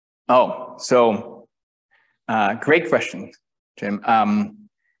 Oh, so great question, Jim.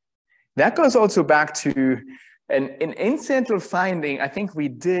 That goes also back to an incidental finding. I think we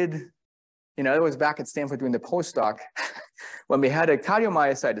did, it was back at Stanford doing the postdoc when we had a single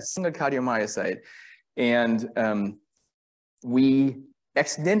cardiomyocyte, and we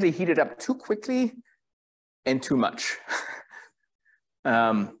accidentally heated up too quickly and too much.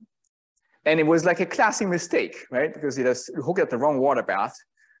 And it was like a classic mistake, right? Because you just hooked up the wrong water bath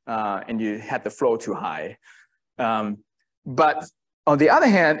and you had the flow too high. But on the other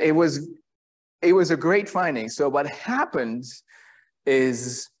hand, it was a great finding. So what happened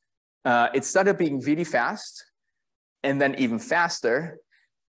is it started being really fast, and then even faster.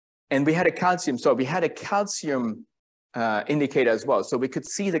 And we had a calcium, so we had a calcium indicator as well. So we could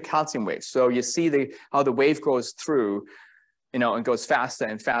see the calcium wave. So you see how the wave goes through, and goes faster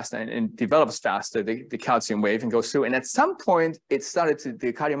and faster and develops faster, the calcium wave, and goes through. And at some point, the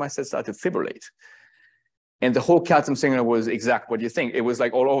cardiomyocytes started to fibrillate. And the whole calcium signal was exactly what you think. It was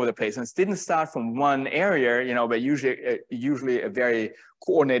like all over the place. And it didn't start from one area, but usually a very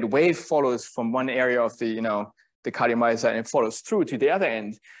coordinated wave follows from one area of the cardiomyocyte and follows through to the other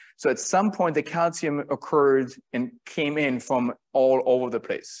end. So at some point, the calcium occurred and came in from all over the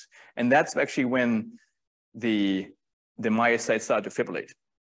place. And that's actually when the myocyte started to fibrillate.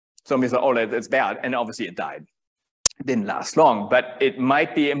 So we thought, oh, that's bad. And obviously it died. It didn't last long, but it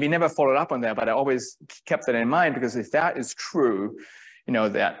might be, and we never followed up on that, but I always kept that in mind, because if that is true,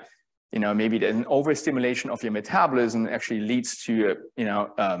 that, maybe an overstimulation of your metabolism actually leads to,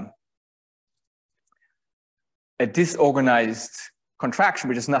 a disorganized contraction,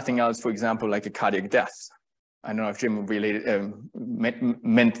 which is nothing else, for example, like a cardiac death. I don't know if Jim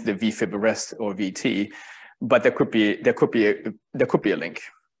meant the VFib arrest or VT, but there could be a link.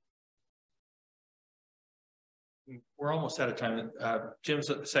 We're almost out of time. Jim's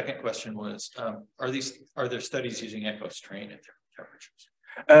second question was: are there studies using echo strain at different temperatures?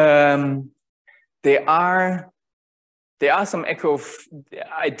 There are some echo.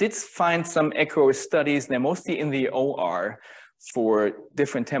 I did find some echo studies. They're mostly in the OR for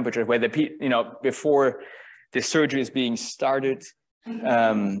different temperatures, where before the surgery is being started,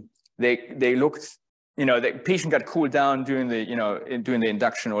 they looked. The patient got cooled down during the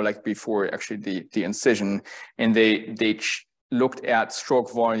induction, or like before actually the incision, and they looked at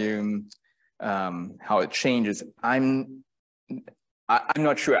stroke volume, how it changes. I'm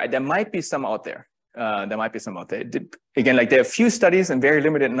not sure. There might be some out there. Again, like there are a few studies and very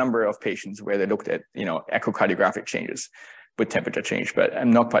limited number of patients where they looked at echocardiographic changes with temperature change, but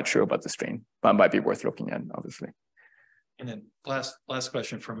I'm not quite sure about the strain. But it might be worth looking at, obviously. And then last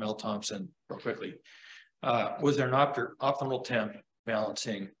question from Mel Thompson, real quickly. Was there an optimal temp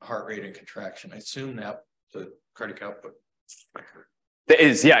balancing heart rate and contraction? I assume that the cardiac output. There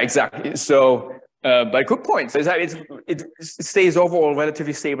is, yeah, exactly. So, but good point. So it stays overall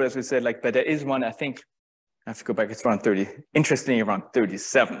relatively stable, as we said. But there is one, I think, I have to go back. It's around 30. Interestingly, around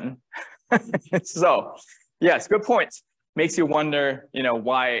 37. So, yes, good point. Makes you wonder,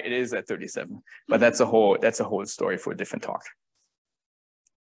 why it is at 37. But that's a whole story for a different talk.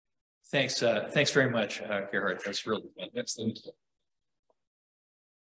 Thanks very much, Gerhard. That's really fun.